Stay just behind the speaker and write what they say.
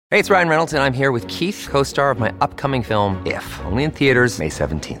Hey, it's Ryan Reynolds, and I'm here with Keith, co-star of my upcoming film, If, only in theaters May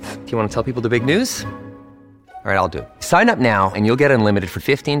 17th. Do you want to tell people the big news? All right, I'll do it. Sign up now and you'll get unlimited for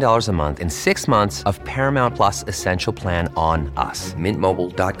 $15 a month and 6 months of Paramount Plus Essential Plan on us.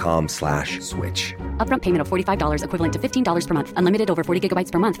 MintMobile.com/switch. Upfront payment of $45 equivalent to $15 per month. Unlimited over 40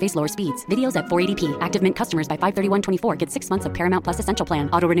 gigabytes per month. Face lower speeds. Videos at 480p. Active Mint customers by 531.24 get 6 months of Paramount Plus Essential Plan.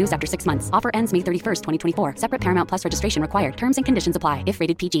 Auto renews after 6 months. Offer ends May 31st, 2024. Separate Paramount Plus registration required. Terms and conditions apply if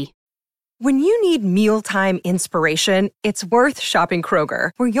rated PG. When you need mealtime inspiration, it's worth shopping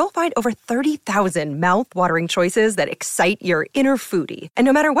Kroger, where you'll find over 30,000 mouth-watering choices that excite your inner foodie. And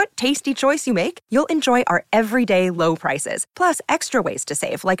no matter what tasty choice you make, you'll enjoy our everyday low prices, plus extra ways to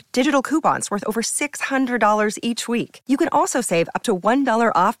save, like digital coupons worth over $600 each week. You can also save up to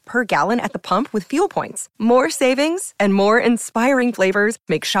 $1 off per gallon at the pump with fuel points. More savings and more inspiring flavors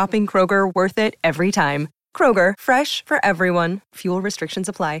make shopping Kroger worth it every time. Kroger, fresh for everyone. Fuel restrictions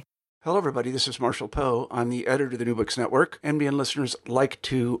apply. Hello, everybody. This is Marshall Poe. I'm the editor of the New Books Network. NBN listeners like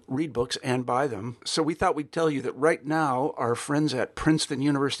to read books and buy them. So we thought we'd tell you that right now, our friends at Princeton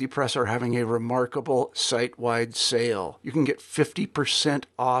University Press are having a remarkable site-wide sale. You can get 50%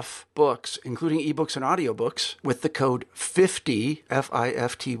 off books, including ebooks and audiobooks, with the code 50,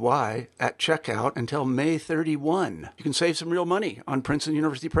 F-I-F-T-Y, at checkout until May 31. You can save some real money on Princeton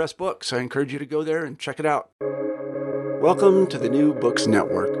University Press books. I encourage you to go there and check it out. Welcome to the New Books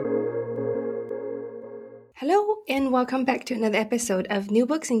Network. Hello, and welcome back to another episode of New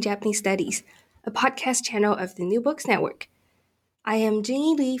Books in Japanese Studies, a podcast channel of the New Books Network. I am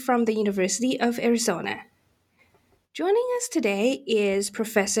Jingy Lee from the University of Arizona. Joining us today is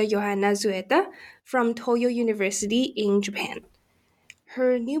Professor Johanna Zueta from Toyo University in Japan.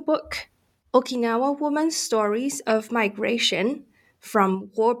 Her new book, Okinawa Women's Stories of Migration, From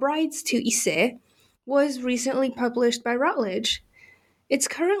War Brides to Ise, was recently published by Routledge. It's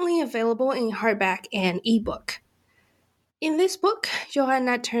currently available in hardback and ebook. In this book,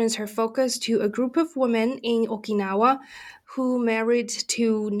 Johanna turns her focus to a group of women in Okinawa who married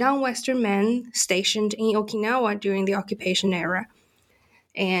to non-Western men stationed in Okinawa during the occupation era.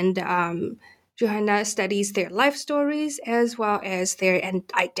 And Johanna studies their life stories as well as their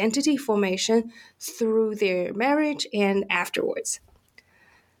identity formation through their marriage and afterwards.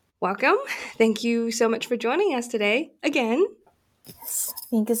 Welcome. Thank you so much for joining us today again.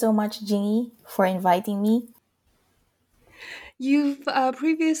 Thank you so much, Jingy, for inviting me. You've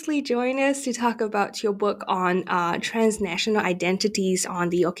previously joined us to talk about your book on transnational identities on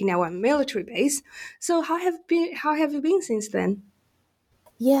the Okinawa military base. So how have you been since then?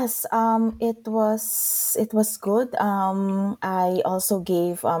 Yes, it was good. I also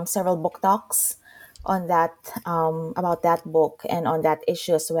gave several book talks on that about that book and on that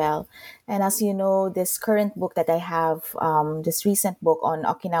issue as well. And as you know, this current book that I have, this recent book on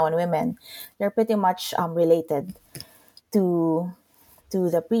Okinawan women, they're pretty much related to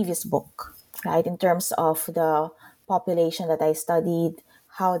the previous book, right? In terms of the population that I studied,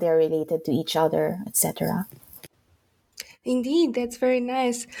 how they're related to each other, etc. Indeed, that's very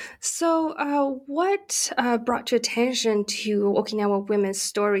nice. So, what brought your attention to Okinawa women's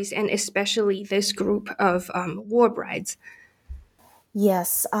stories and especially this group of war brides?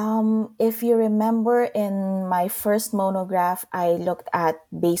 Yes, if you remember in my first monograph, I looked at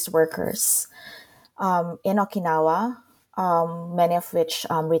base workers in Okinawa, many of which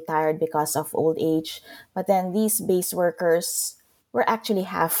retired because of old age. But then these base workers were actually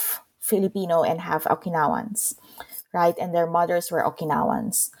half Filipino and half Okinawans, right? And their mothers were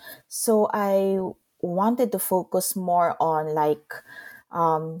Okinawans. So I wanted to focus more on the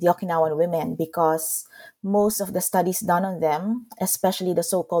Okinawan women because most of the studies done on them, especially the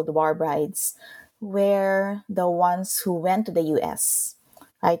so-called war brides, were the ones who went to the U.S.,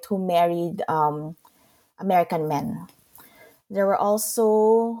 right? Who married American men. There was,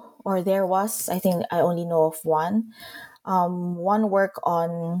 I think I only know of one work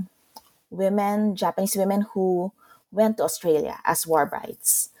on Japanese women who went to Australia as war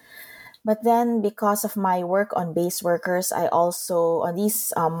brides. But then because of my work on base workers, I also, on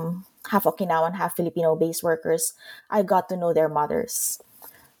these half Okinawan, half Filipino base workers, I got to know their mothers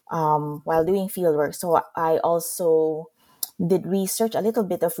while doing field work. So I also did research, a little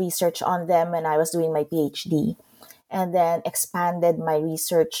bit of research on them when I was doing my PhD, and then expanded my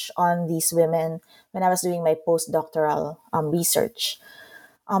research on these women when I was doing my postdoctoral research.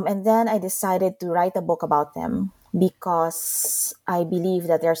 And then I decided to write a book about them because I believe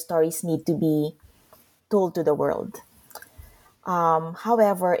that their stories need to be told to the world.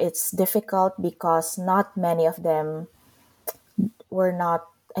 However, it's difficult because not many of them were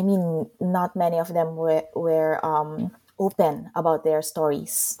open about their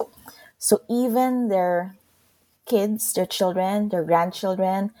stories. So even their kids, their children, their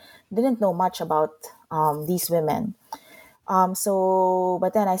grandchildren didn't know much about these women.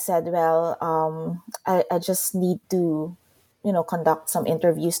 But then I said, well, I just need to, conduct some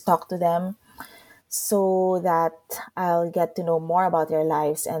interviews, talk to them so that I'll get to know more about their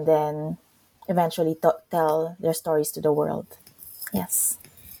lives and then eventually tell their stories to the world. Yes.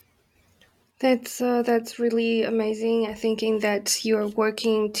 That's really amazing. I thinking that you're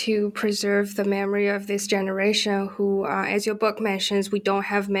working to preserve the memory of this generation who, as your book mentions, we don't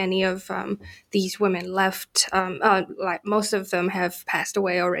have many of these women left. Like most of them have passed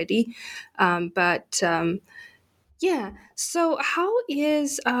away already. Yeah. So how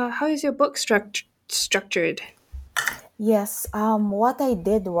is your book structured? Yes, what I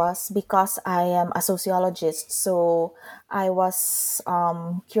did was because I am a sociologist, so I was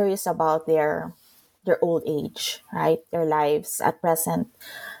curious about their old age, right? Their lives at present.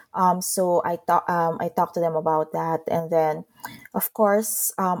 So I talked to them about that, and then, of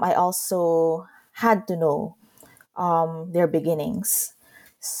course, I also had to know their beginnings.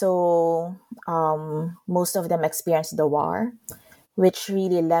 So most of them experienced the war, which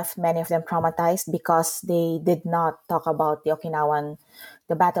really left many of them traumatized because they did not talk about the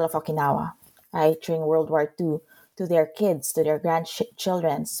Battle of Okinawa, right, during World War II to their kids, to their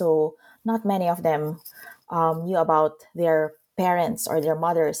grandchildren. So not many of them knew about their parents or their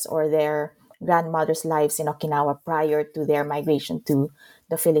mothers or their grandmothers' lives in Okinawa prior to their migration to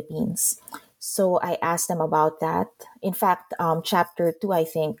the Philippines. So I asked them about that. In fact, chapter two, I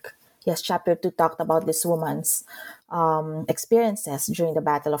think, yes, chapter two talked about this woman's experiences during the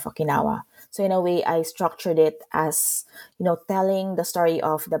Battle of Okinawa. So in a way, I structured it as, telling the story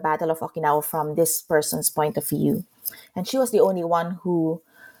of the Battle of Okinawa from this person's point of view. And she was the only one who,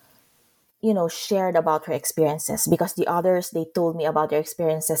 shared about her experiences, because the others, they told me about their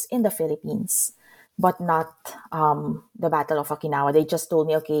experiences in the Philippines, but not the Battle of Okinawa. They just told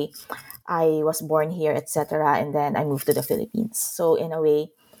me, okay, I was born here, etc., and then I moved to the Philippines. So in a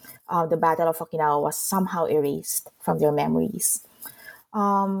way, the Battle of Okinawa was somehow erased from their memories.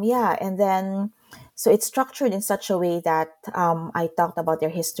 And then so it's structured in such a way that I talked about their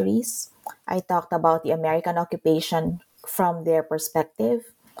histories. I talked about the American occupation from their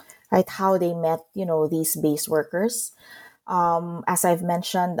perspective, right? How they met, these base workers. As I've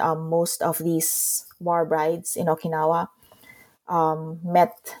mentioned, most of these war brides in Okinawa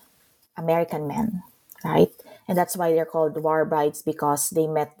met American men, right? And that's why they're called war brides, because they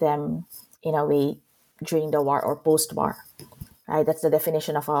met them in a way during the war or post-war, right? That's the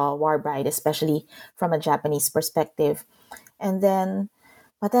definition of a war bride, especially from a Japanese perspective. And then,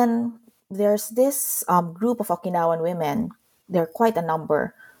 but then there's this group of Okinawan women, there are quite a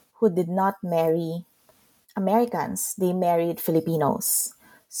number, who did not marry Americans. They married Filipinos.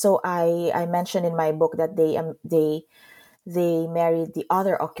 So I mentioned in my book that they married the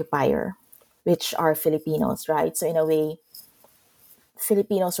other occupier, which are Filipinos, right? So in a way,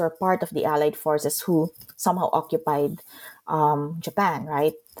 Filipinos were part of the Allied forces who somehow occupied Japan,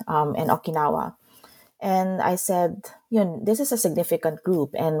 right? And Okinawa. And I said, this is a significant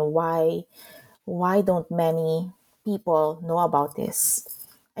group, and why don't many people know about this?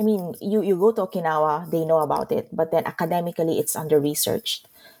 I mean, you go to Okinawa, they know about it, but then academically it's under researched.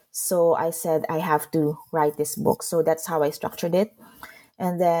 So I said I have to write this book. So that's how I structured it.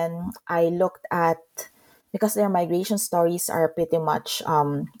 And then I looked at, because their migration stories are pretty much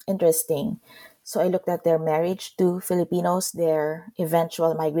interesting. So I looked at their marriage to Filipinos, their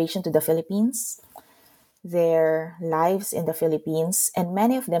eventual migration to the Philippines, their lives in the Philippines, and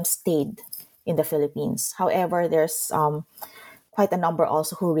many of them stayed in the Philippines. However, there's quite a number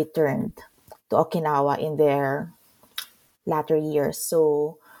also who returned to Okinawa in their latter years.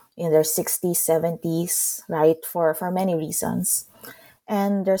 So in their 60s, 70s, right, for many reasons.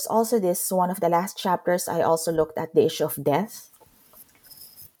 And there's also this one of the last chapters, I also looked at the issue of death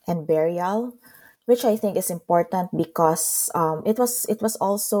and burial, which I think is important because it was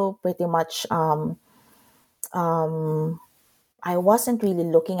also pretty much I wasn't really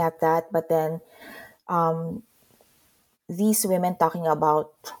looking at that, but then these women talking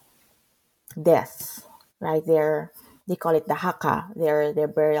about death, right? They call it the haka, their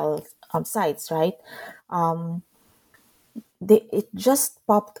burial sites, right? It just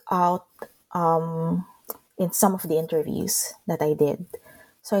popped out in some of the interviews that I did.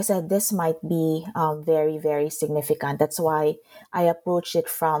 So I said this might be very, very significant. That's why I approached it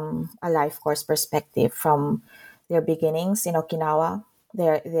from a life course perspective, from their beginnings in Okinawa,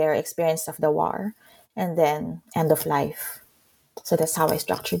 their experience of the war, and then end of life. So that's how I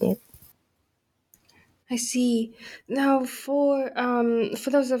structured it. I see. Now, for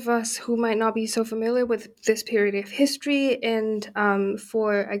those of us who might not be so familiar with this period of history, and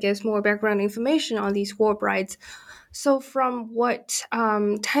for I guess more background information on these war brides, so from what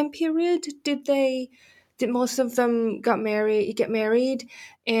time period did most of them get married,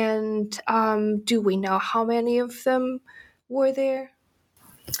 and do we know how many of them were there?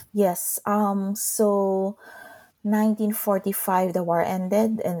 Yes. So 1945, the war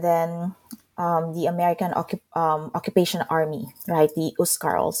ended, and then the American occupation army, right, the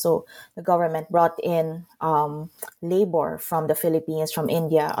USCAR, also the government brought in labor from the Philippines, from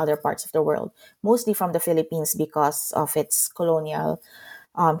India, other parts of the world, mostly from the Philippines because of its colonial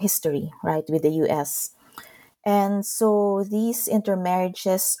history, right, with the U.S. And so these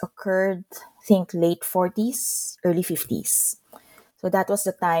intermarriages occurred, I think, late 40s, early 50s. So that was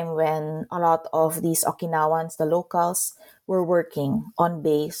the time when a lot of these Okinawans, the locals, were working on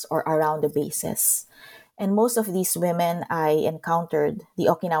base or around the bases. And most of these women I encountered, the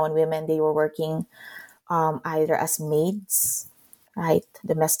Okinawan women, they were working either as maids, right,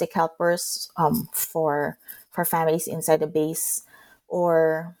 domestic helpers for families inside the base,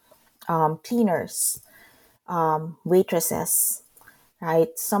 or cleaners, waitresses,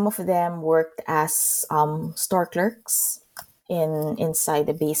 right. Some of them worked as store clerks inside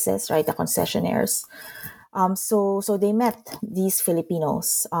the bases, right, the concessionaires. So they met these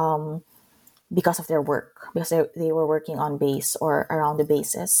Filipinos because of their work, because they were working on base or around the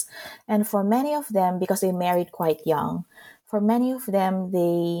bases. And for many of them, because they married quite young, for many of them,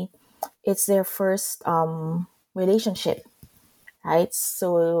 it's their first relationship, right?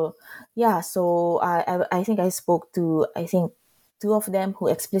 So yeah, so I think I spoke to, I think, two of them who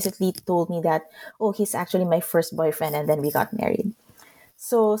explicitly told me that, oh, he's actually my first boyfriend, and then we got married.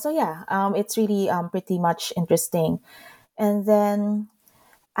 So yeah, it's really pretty much interesting. And then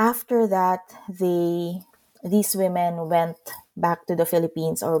after that, these women went back to the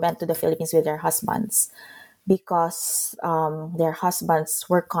Philippines, or went to the Philippines with their husbands, because their husbands'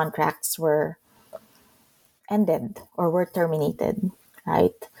 work contracts were ended or were terminated,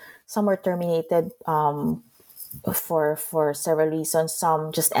 right? Some were terminated for several reasons.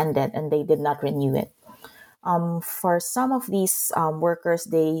 Some just ended and they did not renew it. For some of these workers,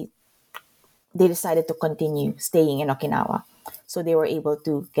 they decided to continue staying in Okinawa, so they were able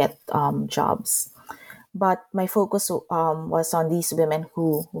to get jobs. But my focus was on these women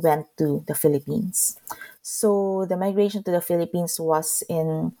who went to the Philippines. So the migration to the Philippines was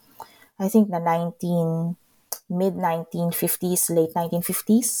in, I think, the mid 1950s, late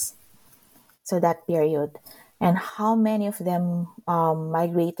 1950s. So that period. And how many of them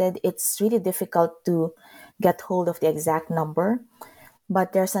migrated, it's really difficult to get hold of the exact number,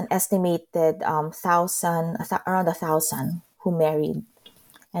 but there's an estimated around 1,000 who married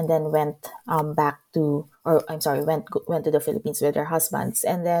and then went back to, or I'm sorry, went to the Philippines with their husbands.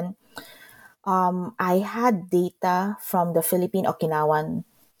 And then I had data from the Philippine Okinawan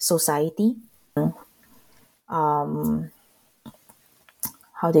Society. How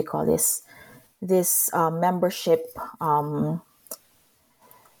do you call this? This membership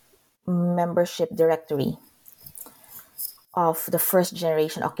directory of the first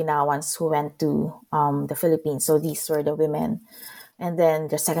generation Okinawans who went to the Philippines. So these were the women, and then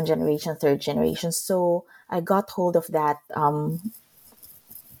the second generation, third generation. So I got hold of that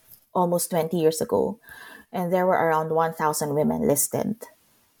almost 20 years ago, and there were around 1,000 women listed,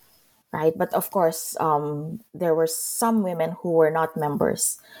 right? But of course, there were some women who were not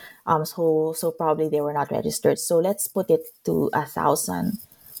members, so probably they were not registered. So let's put it to 1,000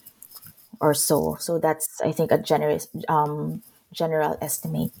 or so. So that's, I think, a general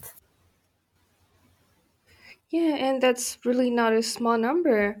estimate. Yeah, and that's really not a small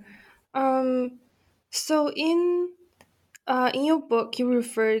number. Um, so in your book, you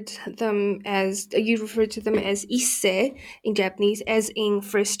referred to them as isse in Japanese, as in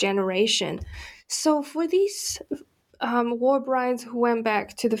first generation. So for these war brides who went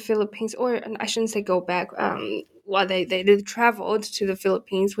back to the Philippines, or I shouldn't say go back, well, they traveled to the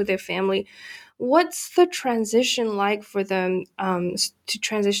Philippines with their family. What's the transition like for them to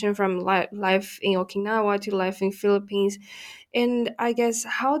transition from life in Okinawa to life in Philippines? And I guess,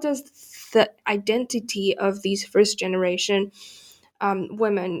 how does the identity of these first generation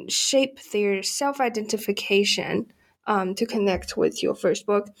women shape their self identification to connect with your first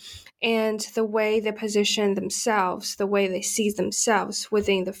book, and the way they position themselves, the way they see themselves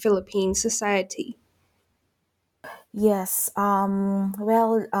within the Philippine society? Yes.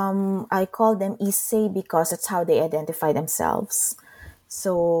 Well, I call them Issei because it's how they identify themselves.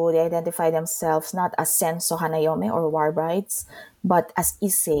 So they identify themselves not as Senso Hanayome or war brides, but as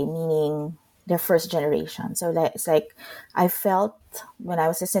Issei, meaning their first generation. So that it's like I felt when I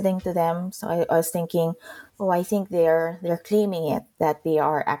was listening to them. So I was thinking, oh, I think they're claiming it that they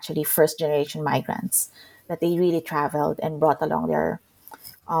are actually first generation migrants, that they really traveled and brought along their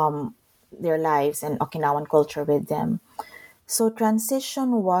lives and Okinawan culture with them. So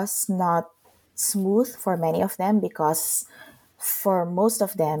transition was not smooth for many of them because for most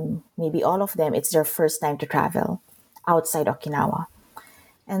of them, maybe all of them, it's their first time to travel outside Okinawa.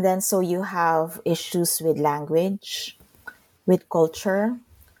 And then so you have issues with language, with culture,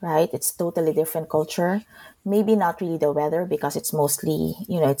 right? It's totally different culture. Maybe not really the weather because it's mostly,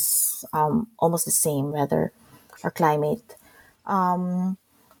 it's almost the same weather or climate.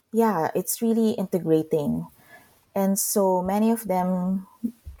 Yeah, it's really integrating. And so many of them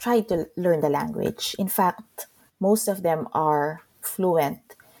try to learn the language. In fact, most of them are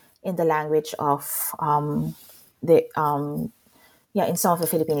fluent in the language of the in some of the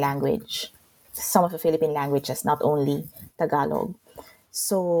Philippine language, some of the Philippine languages, not only Tagalog.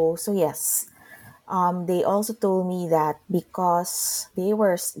 So yes, they also told me that because they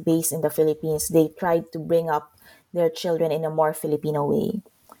were based in the Philippines, they tried to bring up their children in a more Filipino way,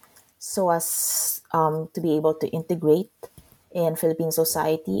 so as to be able to integrate in Philippine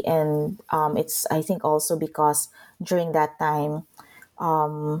society. And it's, I think, also because during that time,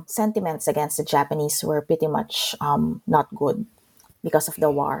 sentiments against the Japanese were pretty much not good because of the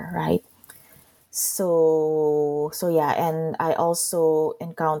war, right? So yeah, and I also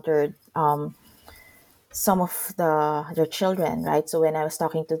encountered some of their children, right? So when I was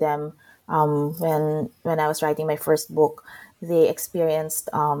talking to them, when I was writing my first book, they experienced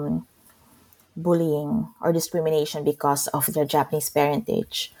bullying or discrimination because of their Japanese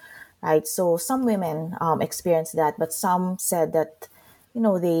parentage, right? So some women experienced that, but some said that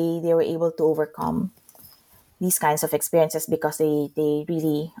they were able to overcome these kinds of experiences because they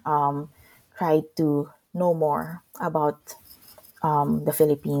really tried to know more about the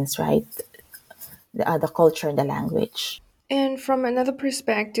Philippines, right? The culture and the language. And from another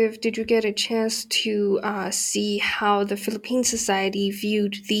perspective, did you get a chance to see how the Philippine society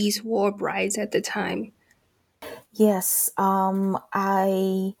viewed these war brides at the time? Yes,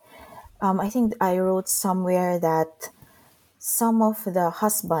 I think I wrote somewhere that some of the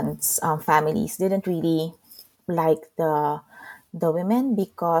husbands' families didn't really like the women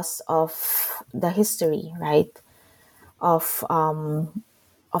because of the history, right, of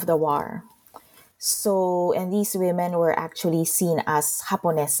the war. So, and these women were actually seen as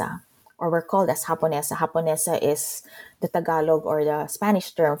Japonesa, or were called as Japonesa. Japonesa is the Tagalog or the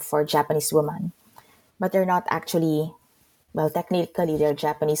Spanish term for Japanese woman, but they're not actually, well, technically they're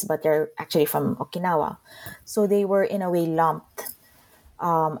Japanese, but they're actually from Okinawa. So they were in a way lumped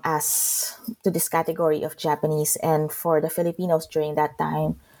as to this category of Japanese. And for the Filipinos during that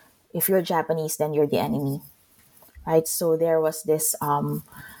time, if you're Japanese, then you're the enemy, right? So there was this,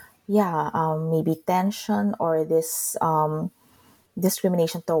 maybe tension or this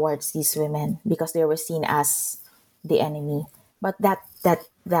discrimination towards these women because they were seen as the enemy. But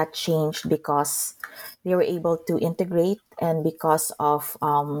that changed because they were able to integrate and because of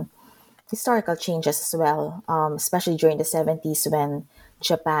historical changes as well, especially during the 70s when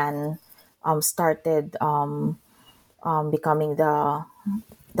Japan started becoming the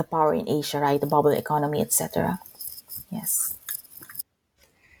power in Asia, right? The bubble economy, etc. Yes.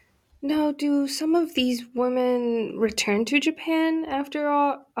 Now, do some of these women return to Japan after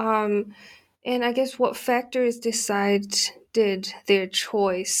all? And I guess what factors decided their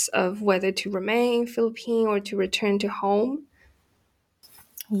choice of whether to remain Philippine or to return to home?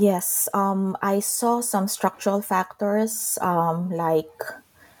 Yes, I saw some structural factors like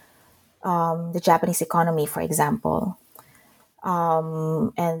the Japanese economy, for example.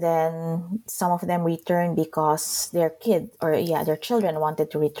 And then some of them returned because their children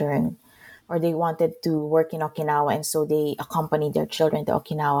wanted to return or they wanted to work in Okinawa, and so they accompanied their children to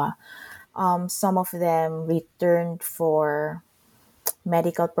Okinawa. Some of them returned for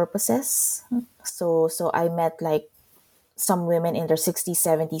medical purposes. So I met like some women in their 60s,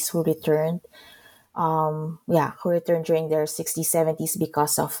 70s who returned. Who returned during their 60s, 70s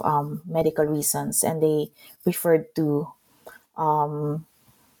because of medical reasons, and they preferred to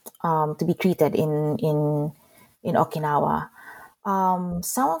be treated in Okinawa.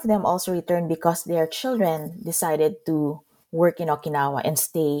 Some of them also returned because their children decided to work in Okinawa and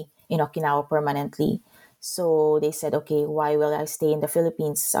stay in Okinawa permanently. So they said, okay, why will I stay in the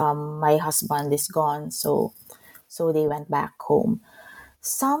Philippines? My husband is gone, so they went back home.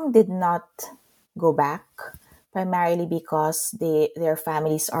 Some did not go back primarily because their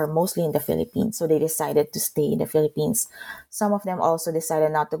families are mostly in the Philippines, so they decided to stay in the Philippines. Some of them also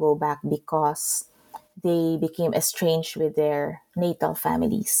decided not to go back because they became estranged with their natal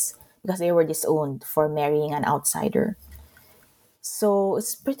families because they were disowned for marrying an outsider. So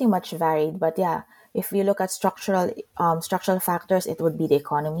it's pretty much varied, but yeah, if you look at structural factors, it would be the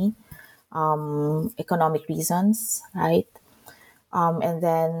economy, economic reasons, right? And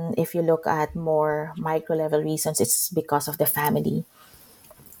then if you look at more micro level reasons, it's because of the family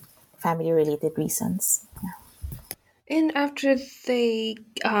related reasons. And after they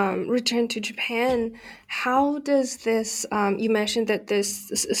returned to Japan, how does this? You mentioned that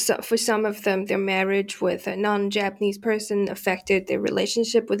for some of them, their marriage with a non-Japanese person affected their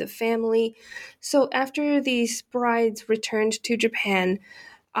relationship with the family. So after these brides returned to Japan,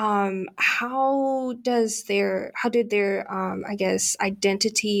 how did their I guess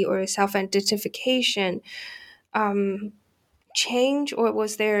identity or self-identification change, or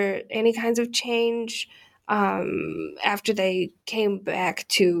was there any kinds of change after they came back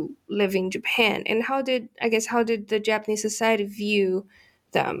to live in Japan? And how did the Japanese society view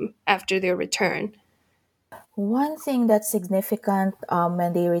them after their return? One thing that's significant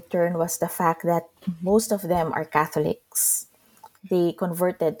when they returned was the fact that most of them are Catholics. They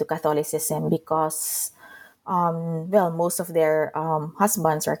converted to Catholicism because, well, most of their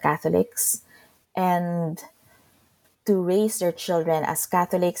husbands are Catholics. And to raise their children as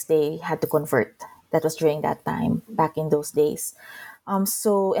Catholics, they had to convert. That was during that time, back in those days. And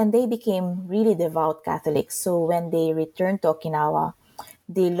they became really devout Catholics. So when they returned to Okinawa,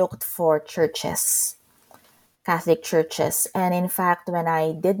 they looked for churches, Catholic churches. And in fact, when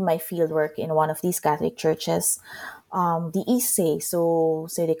I did my fieldwork in one of these Catholic churches, the Issei, so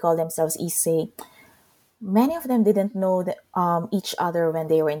they call themselves Issei, many of them didn't know each other when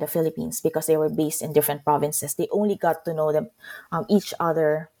they were in the Philippines because they were based in different provinces. They only got to know them each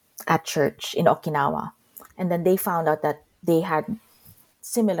other at church in Okinawa, and then they found out that they had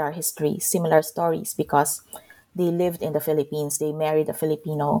similar history, similar stories because they lived in the Philippines. They married a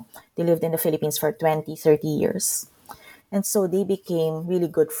Filipino. They lived in the Philippines for 20, 30 years, and so they became really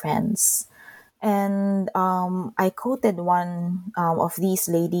good friends. And I quoted one of these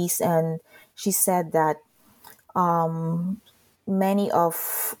ladies, and she said that many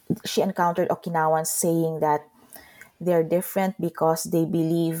of she encountered Okinawans saying that they're different because they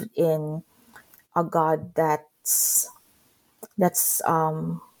believe in a god that's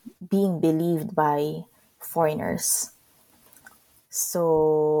being believed by foreigners.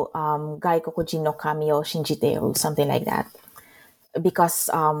 So Gai Kokujin no Kami o Shinjiteru, something like that. Because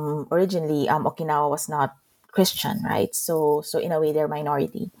originally Okinawa was not Christian, right? So in a way they're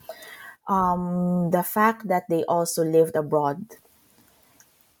minority. The fact that they also lived abroad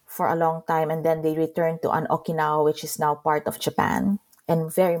for a long time and then they returned to an Okinawa, which is now part of Japan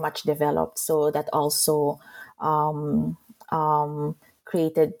and very much developed. So that also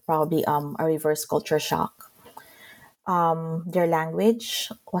created probably a reverse culture shock. Their language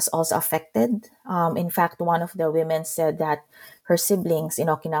was also affected. In fact, one of the women said that her siblings in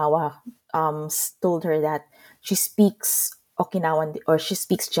Okinawa told her that she speaks Okinawan or she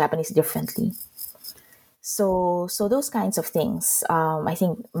speaks Japanese differently. So those kinds of things, I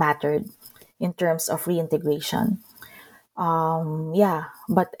think, mattered in terms of reintegration. Yeah,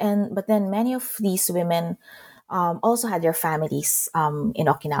 but then many of these women also had their families in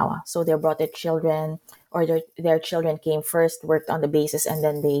Okinawa, so they brought their children, or their children came first, worked on the bases, and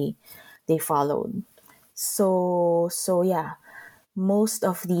then they followed. So yeah, most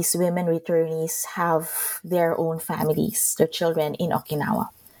of these women returnees have their own families, their children in Okinawa,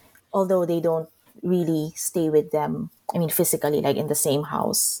 although they don't really stay with them. I mean, physically, like in the same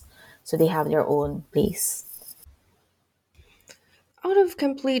house, so they have their own place. Out of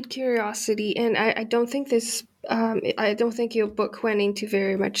complete curiosity, and I don't think I don't think your book went into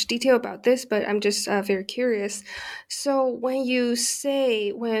very much detail about this, but I'm just very curious. So when we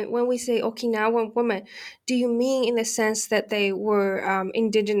say Okinawan woman, do you mean in the sense that they were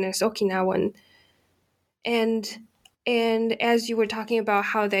indigenous Okinawan? And as you were talking about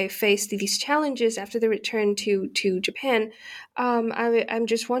how they faced these challenges after they returned to Japan, I'm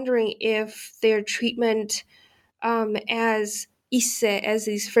just wondering if their treatment as Isse, as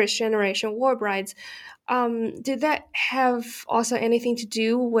these first generation war brides, did that have also anything to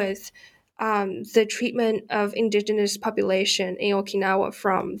do with the treatment of indigenous population in Okinawa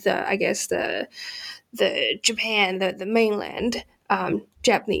from I guess the Japan, the mainland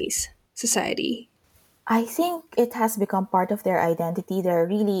Japanese society? I think it has become part of their identity. They're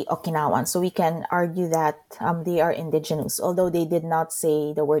really Okinawan, so we can argue that they are indigenous, although they did not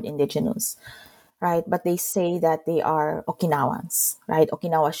say the word indigenous. right? But they say that they are Okinawans, right?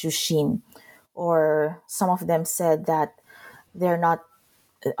 Okinawa Shushin. Or some of them said that they're not,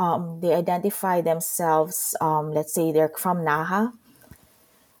 they identify themselves, let's say they're from Naha,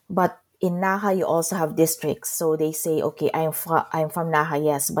 but in Naha you also have districts. So they say, okay, I'm from Naha,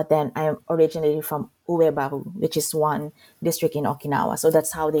 yes, but then I'm originally from Uebaru, which is one district in Okinawa. So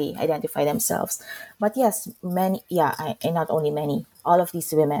that's how they identify themselves. But yes, many, yeah, and not only many, all of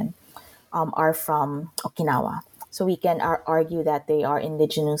these women are from Okinawa. So we can argue that they are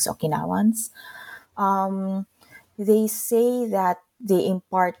indigenous Okinawans. They say that they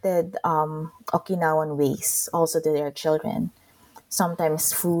imparted Okinawan ways also to their children.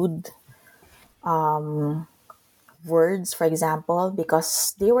 Sometimes food, words, for example,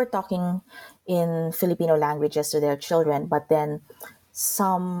 because they were talking in Filipino languages to their children, but then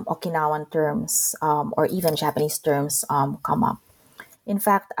some Okinawan terms or even Japanese terms come up. In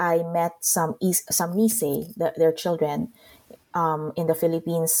fact, I met some Nisei, their children, in the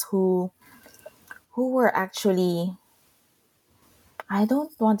Philippines who were actually, I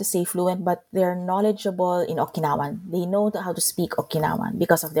don't want to say fluent, but they're knowledgeable in Okinawan. They know how to speak Okinawan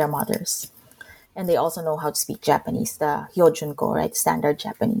because of their mothers. And they also know how to speak Japanese, the Hyojunko, right? Standard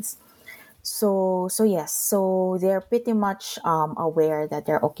Japanese. So yes, so they're pretty much aware that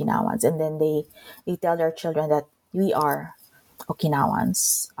they're Okinawans. And then they tell their children that we are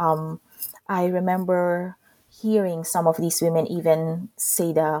Okinawans. I remember hearing some of these women even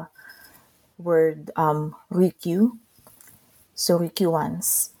say the word Rikyu, so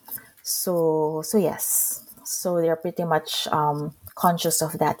Rikyuans. So yes, so they're pretty much conscious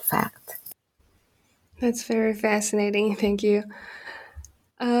of that fact. That's very fascinating. Thank you.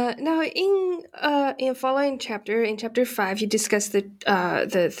 Now, in following chapter, in chapter 5, you discuss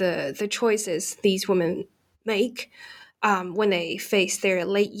the choices these women make when they face their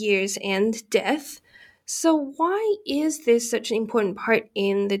late years and death. So, why is this such an important part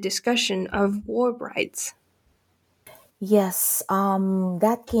in the discussion of war brides? Yes,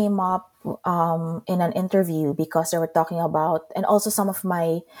 that came up in an interview because they were talking about, and also some of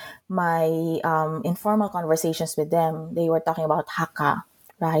my informal conversations with them. They were talking about Haka,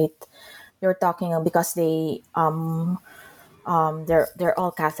 right? They were talking because they're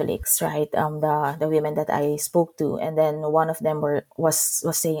all Catholics, right? The women that I spoke to, and then one of them was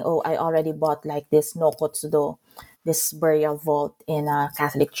saying, "Oh, I already bought like this nokotsudo, this burial vault in a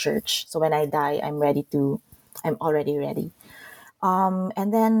Catholic church. So when I die, I'm already ready."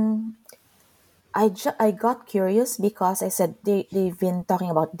 And then I got curious because I said they've been talking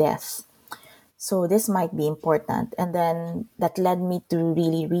about death. So this might be important. And then that led me to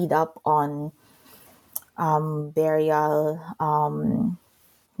really read up on burial,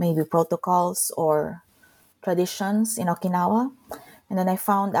 maybe protocols or traditions in Okinawa. And then I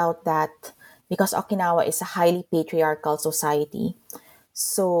found out that because Okinawa is a highly patriarchal society,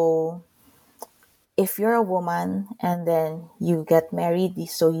 so if you're a woman and then you get married,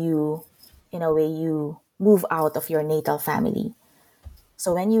 so you, in a way, you move out of your natal family.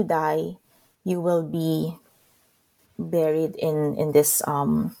 So when you die, you will be buried in this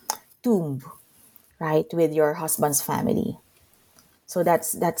tomb, right, with your husband's family. So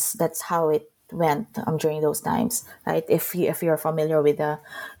that's how it went during those times, right? If you're familiar with the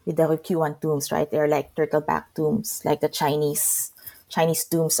Ryukyuan tombs, right? They're like turtleback tombs, like the Chinese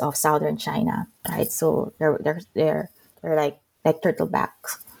tombs of southern China, right? So they're like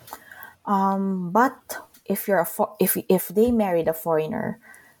turtlebacks. But if they married a foreigner,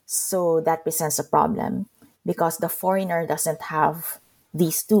 so that presents a problem because the foreigner doesn't have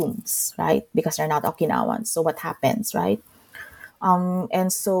these tombs, right? Because they're not Okinawans. So what happens, right?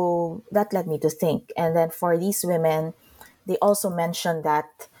 And so that led me to think. And then for these women, they also mentioned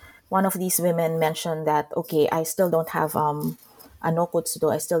that one of these women mentioned that, okay, I still don't have a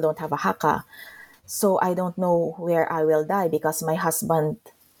nokutsudo, I still don't have a haka. So I don't know where I will die because my husband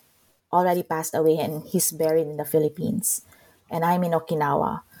already passed away and he's buried in the Philippines. And I'm in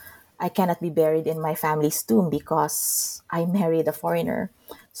Okinawa. I cannot be buried in my family's tomb because I married a foreigner.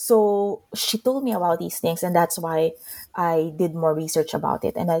 So she told me about these things, and that's why I did more research about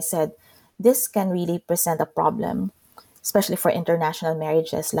it. And I said, this can really present a problem, especially for international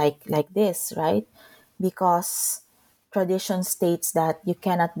marriages like this, right? Because tradition states that you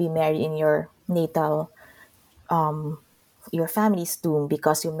cannot be married in your natal your family's tomb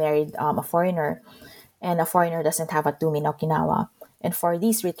because you married a foreigner, and a foreigner doesn't have a tomb in Okinawa. And for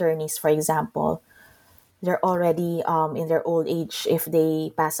these returnees, for example, they're already in their old age. If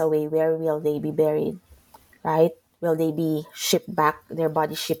they pass away, where will they be buried, right? Will they be shipped back, their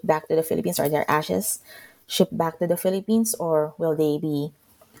body shipped back to the Philippines, or their ashes shipped back to the Philippines, or will they be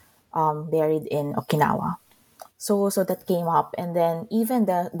buried in Okinawa. So that came up, and then even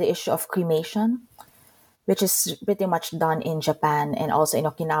the issue of cremation, which is pretty much done in Japan and also in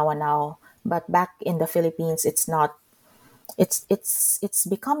Okinawa now. But back in the Philippines, it's not. It's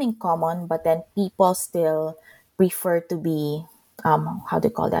becoming common, but then people still prefer to be how do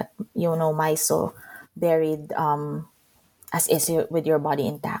you call that? Maiso, buried as is with your body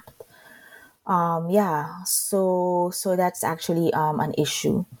intact. Yeah. So that's actually an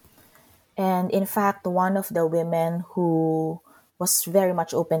issue. And in fact, one of the women who was very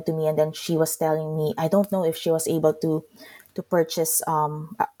much open to me, and then she was telling me, I don't know if she was able to purchase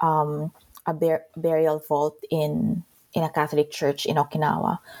a burial vault in a Catholic church in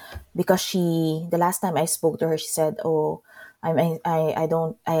Okinawa, because the last time I spoke to her, she said, "Oh,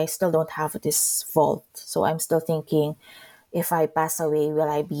 I still don't have this vault, so I'm still thinking, if I pass away, will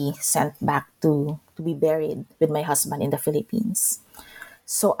I be sent back to be buried with my husband in the Philippines?"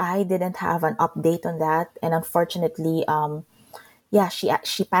 So I didn't have an update on that, and unfortunately, yeah,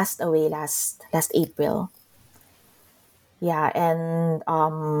 she passed away last April. Yeah, and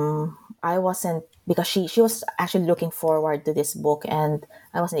I wasn't, because she was actually looking forward to this book, and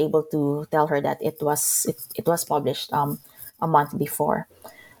I wasn't able to tell her that it was published a month before.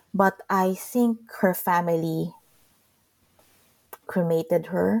 But I think her family cremated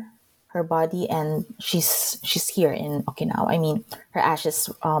her body, and she's here in Okinawa. I mean, her ashes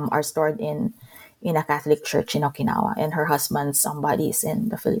are stored in a Catholic church in Okinawa, and her husband's body is in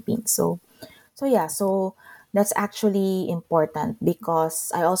the Philippines. So yeah, so that's actually important,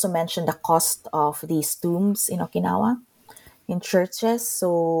 because I also mentioned the cost of these tombs in Okinawa in churches.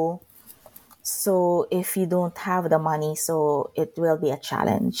 So if you don't have the money, so it will be a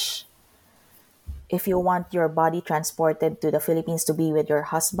challenge. If you want your body transported to the Philippines to be with your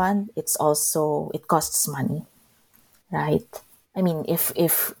husband, it costs money, right? I mean, if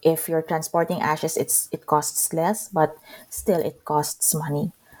you're transporting ashes, it costs less, but still it costs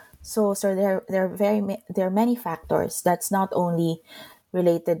money. So there are many factors that's not only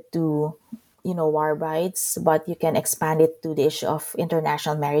related to war brides, but you can expand it to the issue of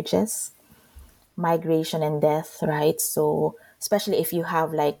international marriages, migration and death, right? So especially if you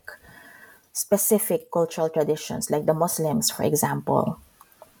have like specific cultural traditions, like the Muslims, for example,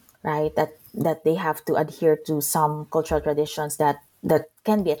 right? That they have to adhere to some cultural traditions that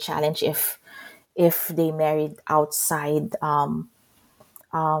can be a challenge if they married outside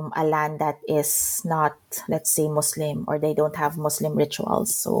a land that is not, let's say, Muslim, or they don't have Muslim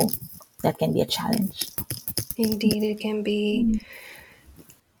rituals. So that can be a challenge. Indeed, it can be.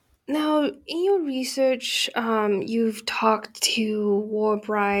 Now, in your research, you've talked to war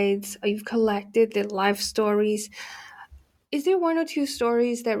brides, you've collected their life stories. Is there one or two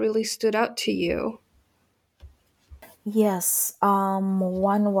stories that really stood out to you? Yes,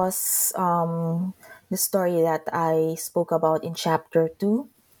 one was the story that I spoke about in chapter 2,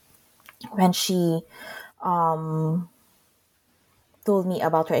 when she told me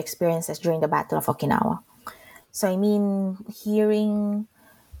about her experiences during the Battle of Okinawa. So, I mean, hearing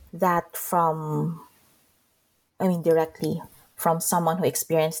that directly from someone who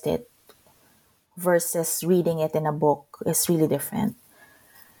experienced it versus reading it in a book is really different,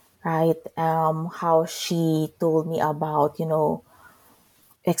 right? How she told me about,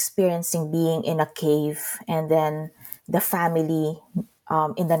 experiencing being in a cave, and then the family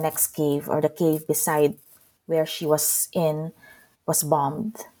in the next cave, or the cave beside where she was in, was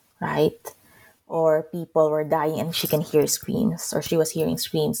bombed, right? Or people were dying and she can hear screams, or she was hearing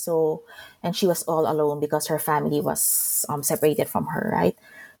screams. So, and she was all alone because her family was separated from her, right?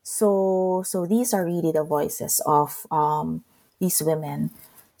 So these are really the voices of these women.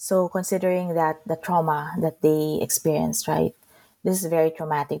 So considering that the trauma that they experienced, right? This is very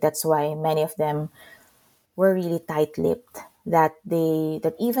traumatic. That's why many of them were really tight-lipped, that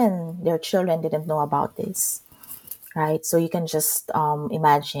even their children didn't know about this, right? So you can just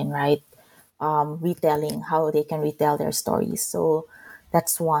imagine, right? Retelling, how they can retell their stories. So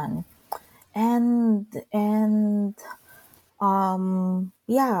that's one. And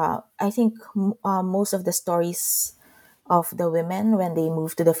yeah, I think most of the stories of the women when they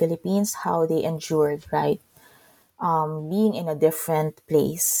moved to the Philippines, how they endured, right? Being in a different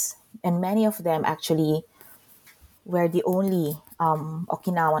place. And many of them actually were the only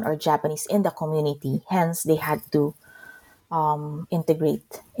Okinawan or Japanese in the community. Hence, they had to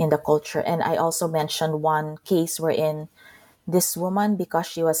integrate in the culture. And I also mentioned one case wherein this woman, because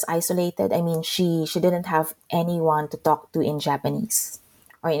she was isolated, I mean, she didn't have anyone to talk to in Japanese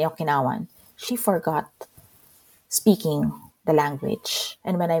or in Okinawan. She forgot speaking the language.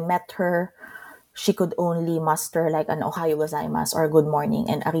 And when I met her she could only muster like an Ohayo gozaimasu or good morning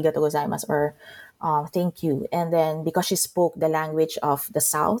and arigato gozaimasu or thank you. And then because she spoke the language of the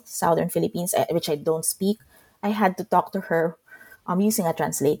southern Philippines, which I don't speak, I had to talk to her using a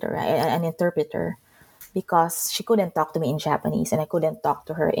translator, an interpreter, because she couldn't talk to me in Japanese and I couldn't talk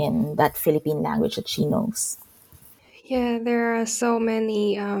to her in that Philippine language that she knows. Yeah, there are so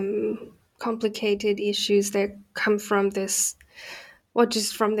many complicated issues that come from this, well,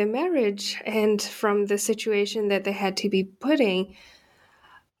 just from their marriage and from the situation that they had to be put in.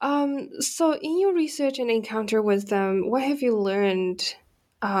 So in your research and encounter with them, what have you learned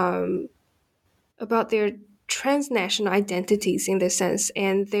um, about their transnational identities in this sense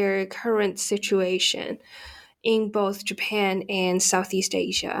and their current situation in both Japan and Southeast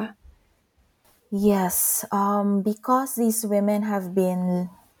Asia? Yes, because these women have been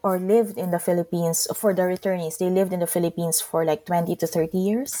or lived in the Philippines, for the returnees, they lived in the Philippines for like 20 to 30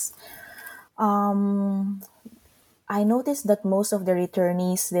 years. I noticed that most of the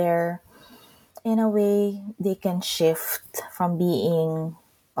returnees there, in a way, they can shift from being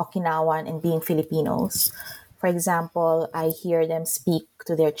Okinawan and being Filipinos. For example, I hear them speak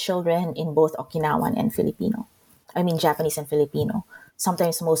to their children in both Okinawan and Filipino. I mean, Japanese and Filipino,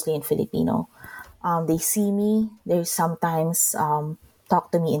 sometimes mostly in Filipino. They see me, they sometimes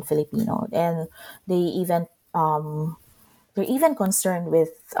talk to me in Filipino, and they even they're even concerned with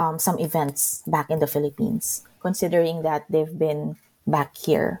some events back in the Philippines, considering that they've been back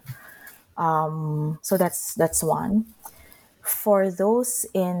here. So that's one. For those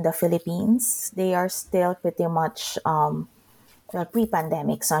in the Philippines, they are still pretty much well,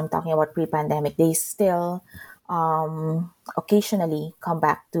 pre-pandemic. So I'm talking about pre-pandemic. They still occasionally come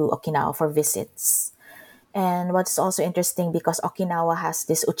back to Okinawa for visits. And what's also interesting, because Okinawa has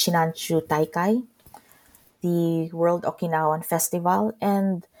this Uchinanchu Taikai, the World Okinawan Festival,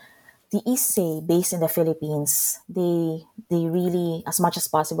 and the Issei based in the Philippines, they really, as much as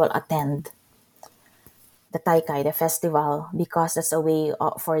possible, attend the Taikai, the festival, because that's a way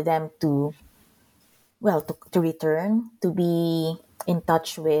for them to, well, to return, to be in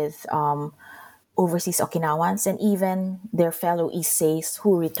touch with overseas Okinawans and even their fellow Isseis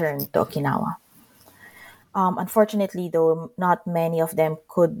who returned to Okinawa. Unfortunately, though, not many of them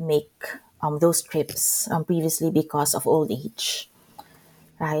could make those trips previously because of old age,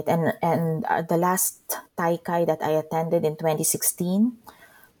 right? And the last Taikai that I attended in 2016,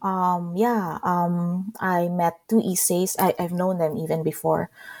 I met two Isseis. I've known them even before.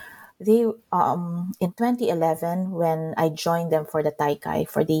 They in 2011, when I joined them for the Taikai,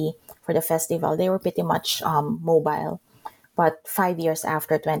 for the festival, they were pretty much mobile. But 5 years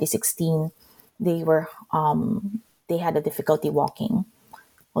after 2016, they were they had a difficulty walking,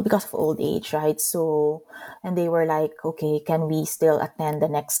 well, because of old age, right? So, and they were like, okay, can we still attend the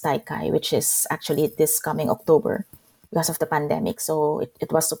next Taikai, which is actually this coming October, because of the pandemic. So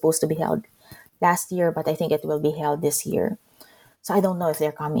it was supposed to be held last year, but I think it will be held this year. So I don't know if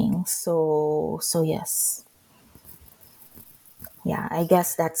they're coming. So yes, yeah. I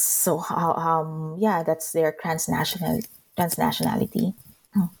guess that's so. Yeah, that's their transnationality.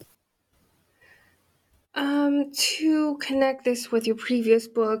 To connect this with your previous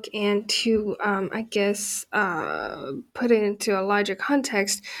book and to, I guess, put it into a larger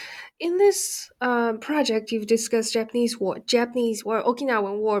context, in this project, you've discussed Japanese or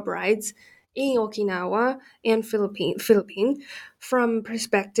Okinawan war brides in Okinawa and Philippine from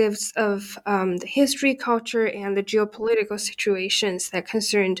perspectives of the history, culture, and the geopolitical situations that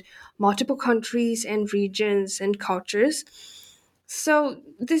concerned multiple countries and regions and cultures. So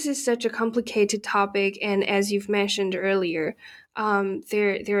this is such a complicated topic, and as you've mentioned earlier,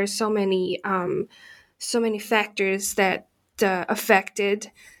 there are so many factors that affected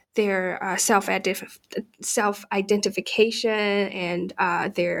their self identification and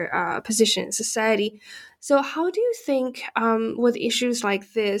their position in society. So, how do you think with issues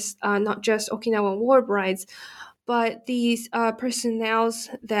like this, not just Okinawan war brides, but these personnels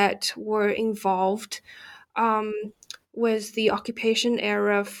that were involved um, with the occupation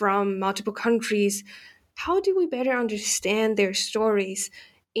era from multiple countries, how do we better understand their stories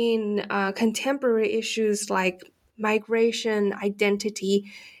in contemporary issues like migration,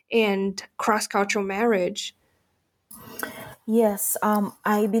 identity, and cross cultural marriage? Yes,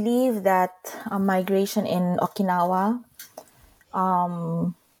 I believe that migration in Okinawa,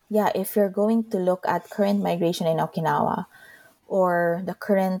 yeah, if you're going to look at current migration in Okinawa or the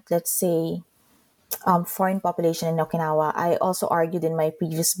current, let's say, foreign population in Okinawa, I also argued in my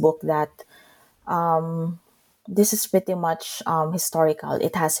previous book that this is pretty much historical.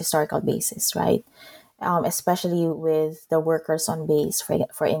 It has historical basis, right? Especially with the workers on base,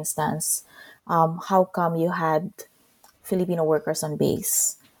 for instance. how come you had Filipino workers on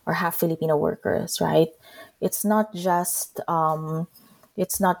base or half Filipino workers, right? It's not just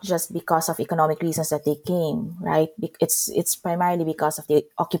because of economic reasons that they came, right? It's primarily because of the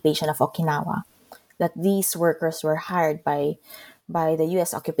occupation of Okinawa that these workers were hired by the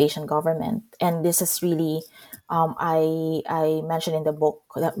U.S. occupation government, and this is really I mentioned in the book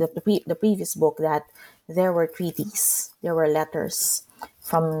the previous book that there were treaties, there were letters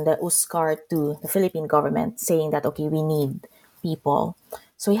from the USCAR to the Philippine government saying that okay, we need people.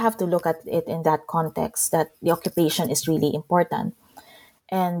 So we have to look at it in that context that the occupation is really important,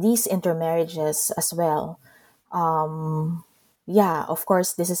 and these intermarriages as well. Yeah, of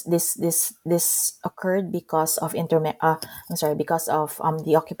course, this occurred because of because of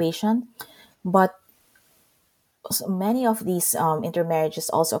the occupation, but many of these intermarriages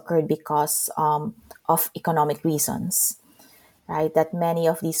also occurred because of economic reasons, right? That many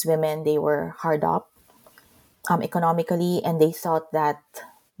of these women they were hard up economically, and they thought that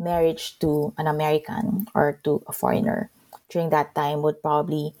marriage to an American or to a foreigner during that time would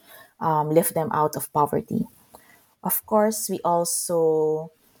probably lift them out of poverty. Of course, we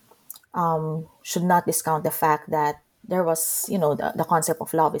also should not discount the fact that there was, the concept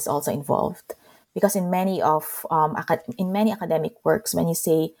of love is also involved, because in many of in many academic works, when you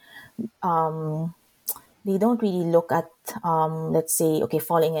say they don't really look at let's say okay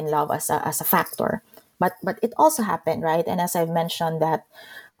falling in love as a factor, but it also happened, right? And as I've mentioned that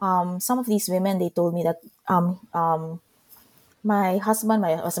some of these women they told me that my husband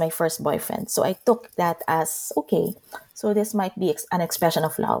was my first boyfriend, so I took that as okay, so this might be an expression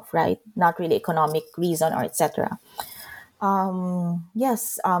of love, right? Not really economic reason or etc.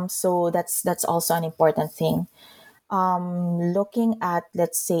 Yes, so that's also an important thing. Looking at,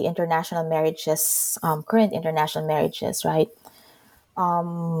 let's say, international marriages, current international marriages, right?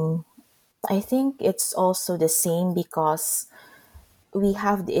 I think it's also the same because we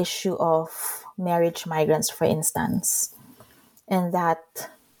have the issue of marriage migrants, for instance, and that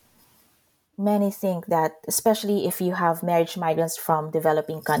many think that, especially if you have marriage migrants from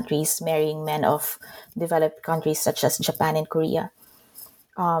developing countries marrying men of developed countries such as Japan and Korea,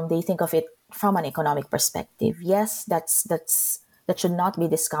 they think of it from an economic perspective. Yes, that should not be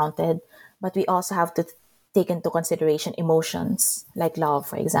discounted, but we also have to take into consideration emotions like love,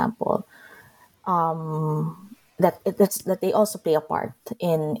 for example, that they also play a part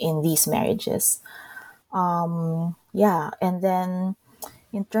in these marriages. Yeah, and then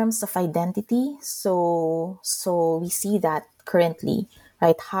in terms of identity, so we see that currently,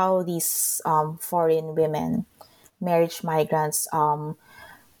 right? How these foreign women, marriage migrants, how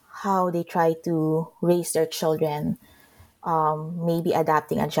they try to raise their children, maybe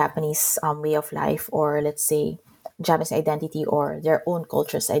adapting a Japanese way of life, or let's say Japanese identity or their own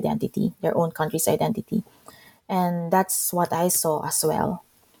culture's identity, their own country's identity. And that's what I saw as well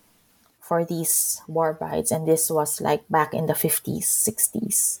for these war brides. And this was like back in the 50s,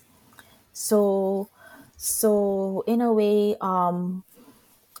 60s. So in a way,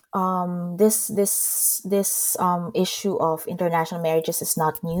 this issue of international marriages is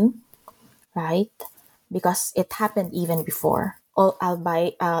not new, right? Because it happened even before,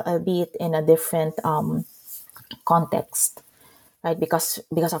 albeit in a different context, right? Because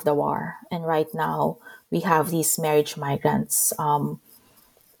of the war, and right now we have these marriage migrants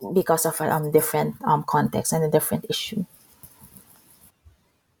because of a different context and a different issue.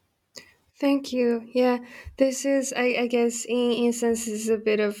 Thank you. Yeah, this is, I guess, in instance, is a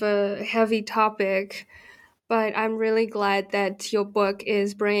bit of a heavy topic, but I'm really glad that your book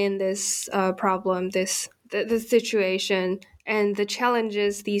is bringing this problem, the situation, and the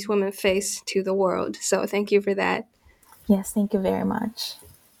challenges these women face to the world. So thank you for that, Yes, thank you very much.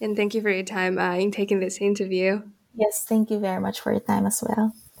 and thank you for your time in taking this interview. Yes, thank you very much for your time as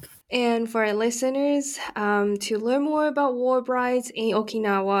well. And for our listeners, to learn more about war brides in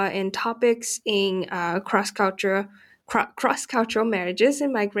Okinawa and topics in cross-cultural marriages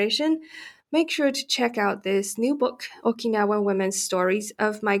and migration, make sure to check out this new book, Okinawan Women's Stories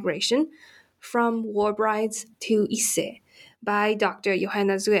of Migration, From War Brides to Issei, by Dr.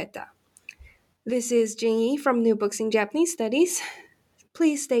 Johanna Zueta. This is Jing Yi from New Books in Japanese Studies.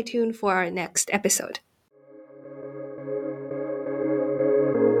 Please stay tuned for our next episode.